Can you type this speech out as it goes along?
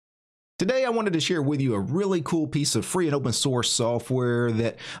Today I wanted to share with you a really cool piece of free and open source software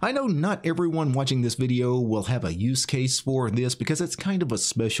that I know not everyone watching this video will have a use case for this because it's kind of a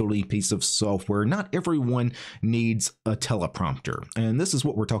specialty piece of software. Not everyone needs a teleprompter, and this is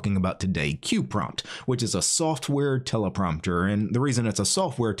what we're talking about today, Qprompt, which is a software teleprompter. And the reason it's a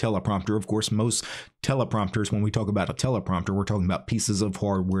software teleprompter, of course, most teleprompters, when we talk about a teleprompter, we're talking about pieces of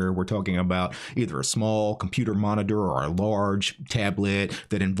hardware. We're talking about either a small computer monitor or a large tablet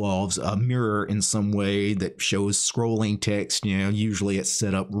that involves a mirror in some way that shows scrolling text. Usually it's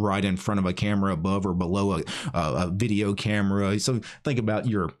set up right in front of a camera above or below a video camera. So think about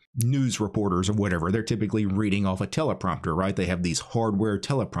your news reporters or whatever. They're typically reading off a teleprompter, right? They have these hardware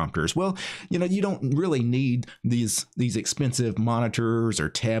teleprompters. Well, you don't really need these expensive monitors or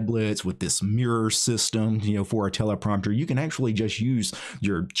tablets with this mirror system, for a teleprompter. You can actually just use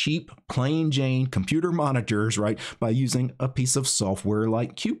your cheap, plain Jane computer monitors, right, by using a piece of software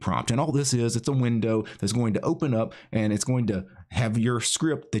like Qprompt. And all this is, it's a window that's going to open up and it's going to have your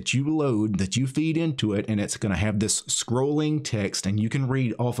script that you load, that you feed into it, and it's going to have this scrolling text, and you can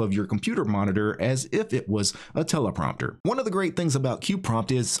read off of your computer monitor as if it was a teleprompter. One of the great things about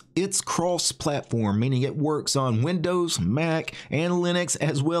Qprompt is it's cross-platform, meaning it works on Windows, Mac, and Linux,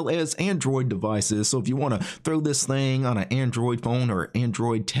 as well as Android devices. So if you want to throw this thing on an Android phone or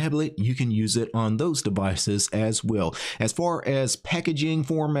Android tablet, you can use it on those devices as well. As far as packaging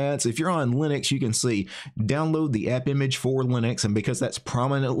formats, if you're on Linux, you can see download the app image for Linux. And because that's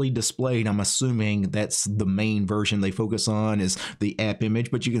prominently displayed, I'm assuming that's the main version they focus on is the app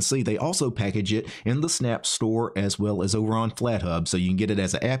image. But you can see they also package it in the Snap Store as well as over on FlatHub. So you can get it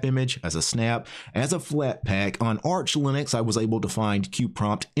as an app image, as a snap, as a flat pack. On Arch Linux, I was able to find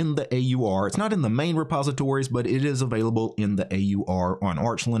Qprompt in the AUR. It's not in the main repositories, but it is available in the AUR on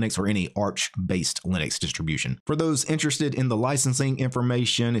Arch Linux or any Arch-based Linux distribution. For those interested in the licensing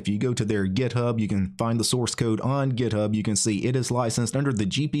information, if you go to their GitHub, you can find the source code on GitHub. You can see it is licensed under the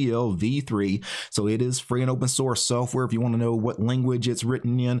GPL v3, so it is free and open source software. If you want to know what language it's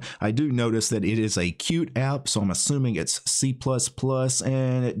written in, I do notice that it is a Qt app, so I'm assuming it's C++,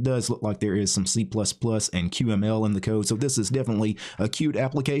 and it does look like there is some C++ and QML in the code, so this is definitely a Qt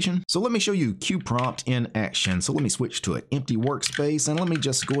application. So let me show you Qprompt in action. So let me switch to an empty workspace, and let me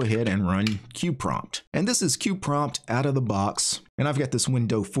just go ahead and run Qprompt. And this is Qprompt out of the box. And I've got this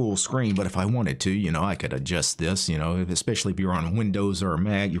window full screen, but if I wanted to, I could adjust this, especially if you're on Windows or a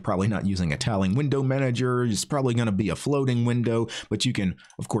Mac, you're probably not using a tiling window manager. It's probably going to be a floating window, but you can,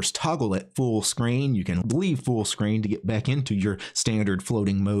 of course, toggle it full screen. You can leave full screen to get back into your standard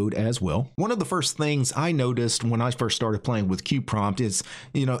floating mode as well. One of the first things I noticed when I first started playing with Qprompt is,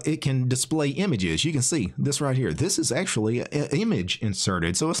 it can display images. You can see this right here. This is actually an image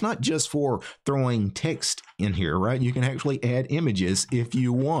inserted. So it's not just for throwing text in here, right? You can actually add images if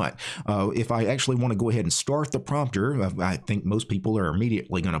you want. If I actually want to go ahead and start the prompter, I think most people are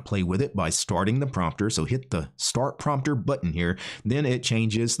immediately going to play with it by starting the prompter. So hit the start prompter button here. Then it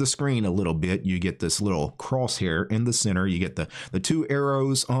changes the screen a little bit. You get this little crosshair in the center. You get the two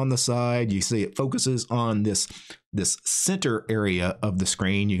arrows on the side. You see it focuses on this center area of the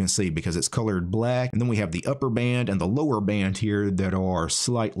screen. You can see because it's colored black, and then we have the upper band and the lower band here that are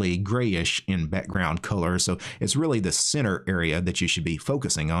slightly grayish in background color. So it's really the center area that you should be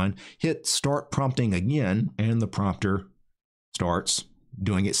focusing on. Hit start prompting again, and the prompter starts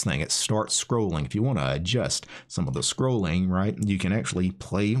doing its thing. It starts scrolling. If you want to adjust some of the scrolling, right, you can actually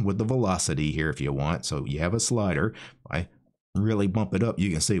play with the velocity here if you want. So you have a slider. If I really bump it up,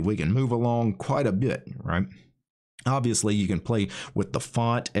 you can see we can move along quite a bit, right? Obviously, you can play with the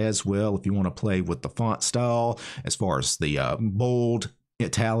font as well if you want to play with the font style. As far as the bold,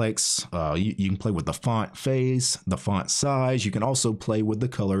 italics, you can play with the font face, the font size. You can also play with the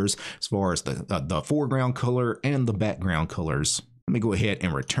colors as far as the foreground color and the background colors. Let me go ahead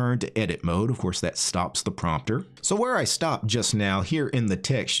and return to edit mode. Of course, that stops the prompter. So where I stopped just now here in the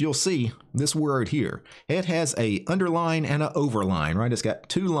text, you'll see this word here. It has a underline and an overline, right? It's got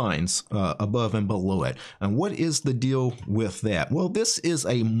two lines above and below it. And what is the deal with that? Well, this is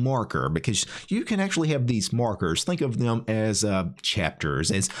a marker because you can actually have these markers. Think of them as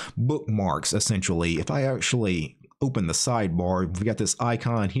chapters, as bookmarks, essentially. If I actually open the sidebar, we've got this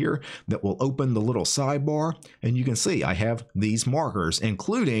icon here that will open the little sidebar, and you can see I have these markers,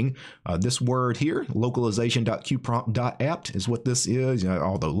 including this word here, localization.qprompt.apt is what this is,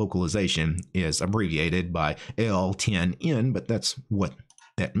 although localization is abbreviated by L10N, but that's what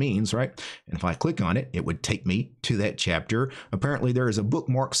that means, right? And if I click on it, it would take me to that chapter. Apparently there is a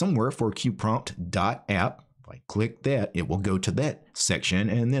bookmark somewhere for qprompt.app. If I click that, it will go to that section,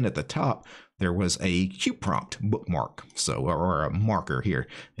 and then at the top there was a Qprompt bookmark, or a marker here.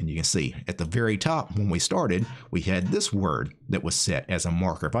 And you can see at the very top when we started, we had this word that was set as a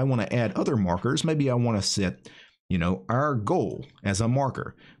marker. If I want to add other markers, maybe I want to set, you know, our goal as a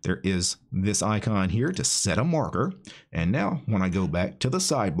marker. There is this icon here to set a marker. And now when I go back to the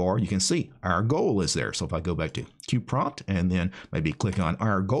sidebar, you can see our goal is there. So if I go back to Qprompt and then maybe click on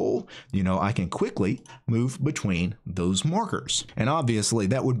our goal, you know, I can quickly move between those markers. And obviously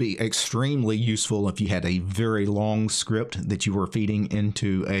that would be extremely useful if you had a very long script that you were feeding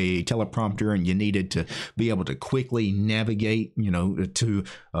into a teleprompter and you needed to be able to quickly navigate, you know, to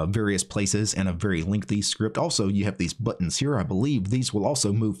various places in a very lengthy script. Also, you have these buttons here. I believe these will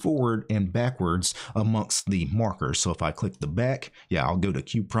also move forward and backwards amongst the markers. So if I click the back, yeah, I'll go to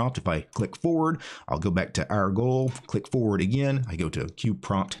Qprompt. If I click forward, I'll go back to our goal, click forward again. I go to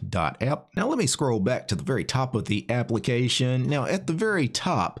qprompt.app. Now let me scroll back to the very top of the application. Now at the very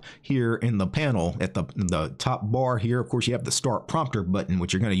top here in the panel, at the top bar here, of course, you have the Start Prompter button,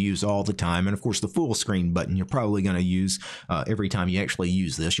 which you're going to use all the time. And of course, the full screen button, you're probably going to use every time you actually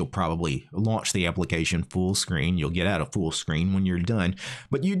use this. You'll probably launch the application full screen. You'll get out of full screen when you're done.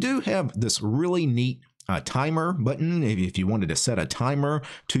 But you do have this really neat timer button. If you wanted to set a timer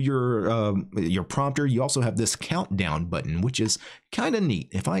to your prompter, you also have this countdown button, which is kind of neat.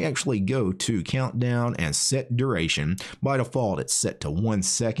 If I actually go to countdown and set duration, by default it's set to 1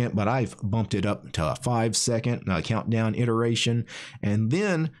 second, but I've bumped it up to a 5-second countdown iteration. And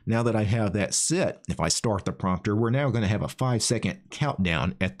then now that I have that set, if I start the prompter, we're now going to have a 5-second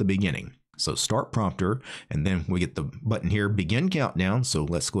countdown at the beginning. So Start Prompter, and then we get the button here, Begin Countdown. So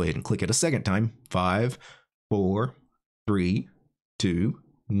let's go ahead and click it a second time. 5, 4, 3, 2,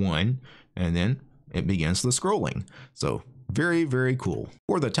 1, and then it begins the scrolling. So very, very cool.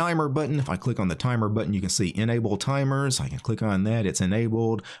 For the timer button, if I click on the timer button, you can see Enable Timers. I can click on that, it's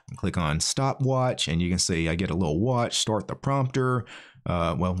enabled. I click on Stopwatch, and you can see I get a little watch, start the prompter.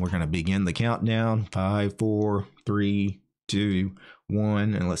 Well, we're going to begin the countdown. 5, 4, 3, 2,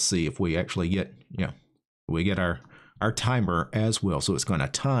 1, and let's see if we actually get, we get our timer as well. So it's going to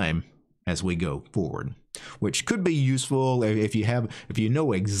time as we go forward, which could be useful if you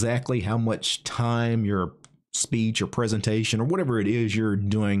know exactly how much time your speech or presentation or whatever it is you're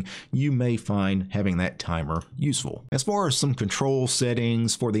doing, you may find having that timer useful. As far as some control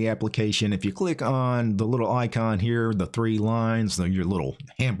settings for the application, if you click on the little icon here, the 3 lines, your little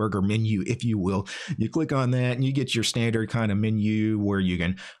hamburger menu, if you will, you click on that and you get your standard kind of menu where you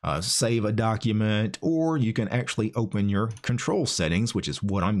can save a document, or you can actually open your control settings, which is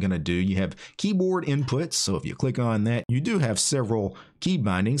what I'm going to do. You have keyboard inputs, so if you click on that, you do have several key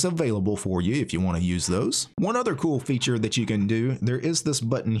bindings available for you if you want to use those. One other cool feature that you can do, there is this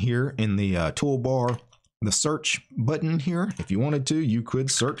button here in the toolbar, the search button here. If you wanted to, you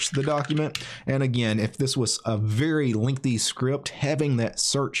could search the document. And again, if this was a very lengthy script, having that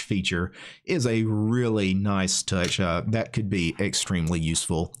search feature is a really nice touch. That could be extremely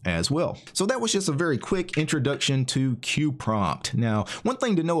useful as well. So that was just a very quick introduction to Qprompt. Now, one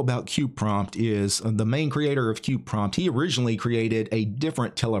thing to know about Qprompt is the main creator of Qprompt, he originally created a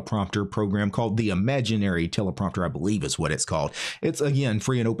different teleprompter program called the Imaginary Teleprompter, I believe is what it's called. It's, again,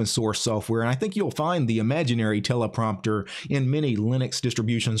 free and open source software, and I think you'll find the Imaginary Teleprompter in many Linux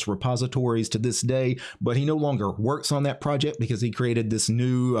distributions repositories to this day, but he no longer works on that project because he created this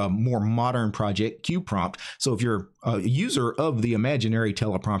new, more modern project, Qprompt. So if you're a user of the Imaginary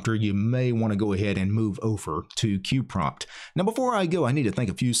Teleprompter, you may want to go ahead and move over to Qprompt. Now, before I go, I need to thank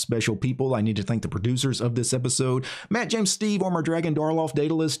a few special people. I need to thank the producers of this episode: Matt, James, Steve, Armor Dragon, Darloff,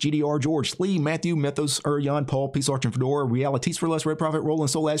 Daedalus, GDR, George, Lee, Matthew, Mythos, Urion, Paul, Peace Arch and Fedora, Realities for Less, Red Prophet, Roland,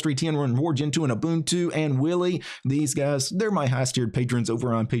 Soul, Astri, Tien, Run, War, Gentoo, and Ubuntu, and Willie. These guys, they're my highest tiered patrons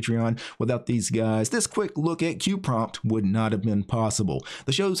over on Patreon. Without these guys, this quick look at Qprompt would not have been possible.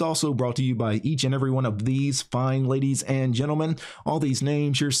 The show's also brought to you by each and every one of these fine ladies and gentlemen. All these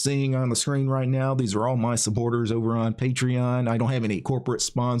names you're seeing on the screen right now, these are all my supporters over on Patreon. I don't have any corporate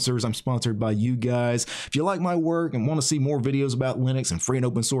sponsors. I'm sponsored by you guys. If you like my work and want to see more videos about Linux and free and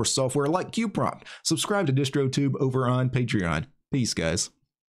open source software like Qprompt, subscribe to DistroTube over on Patreon. Peace, guys.